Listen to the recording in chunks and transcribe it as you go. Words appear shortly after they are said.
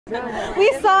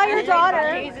We saw your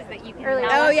daughter earlier.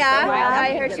 Oh yeah,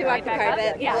 I heard she walked the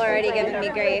carpet. People are already giving me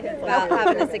grief about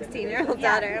having a 16-year-old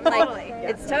daughter. I'm like,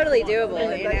 it's totally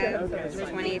doable, you know.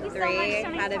 23,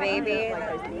 had a baby, it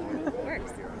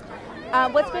works.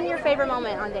 What's been your favorite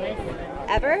moment on Days?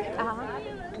 Ever?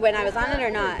 When I was on it or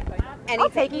not? Anything? I'll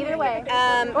take either way.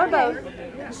 Or both.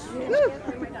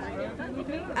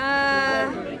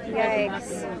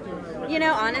 Yikes. You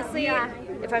know, honestly,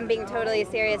 if I'm being totally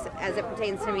serious as it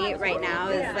pertains to me right now,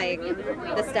 is like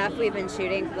the stuff we've been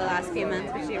shooting for the last few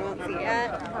months, which you won't see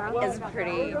yet, is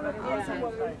pretty awesome.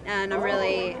 And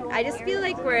I just feel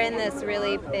like we're in this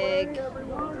really big,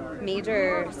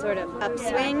 major sort of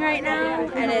upswing right now,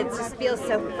 and it just feels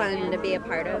so fun to be a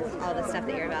part of all the stuff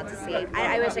that you're about to see.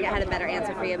 I wish I had a better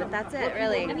answer for you, but that's it,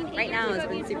 really. Right now has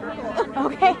been super cool.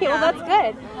 Okay, well that's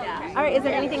good. Yeah. All right, is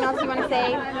there anything else you want to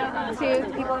say to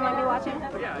people who might be watching?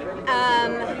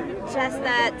 Just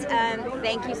that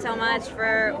thank you so much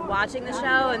for watching the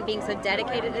show and being so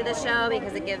dedicated to the show,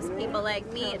 because it gives people like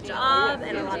me a job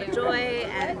and a lot of joy,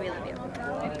 and we love you.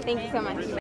 Thank you so much.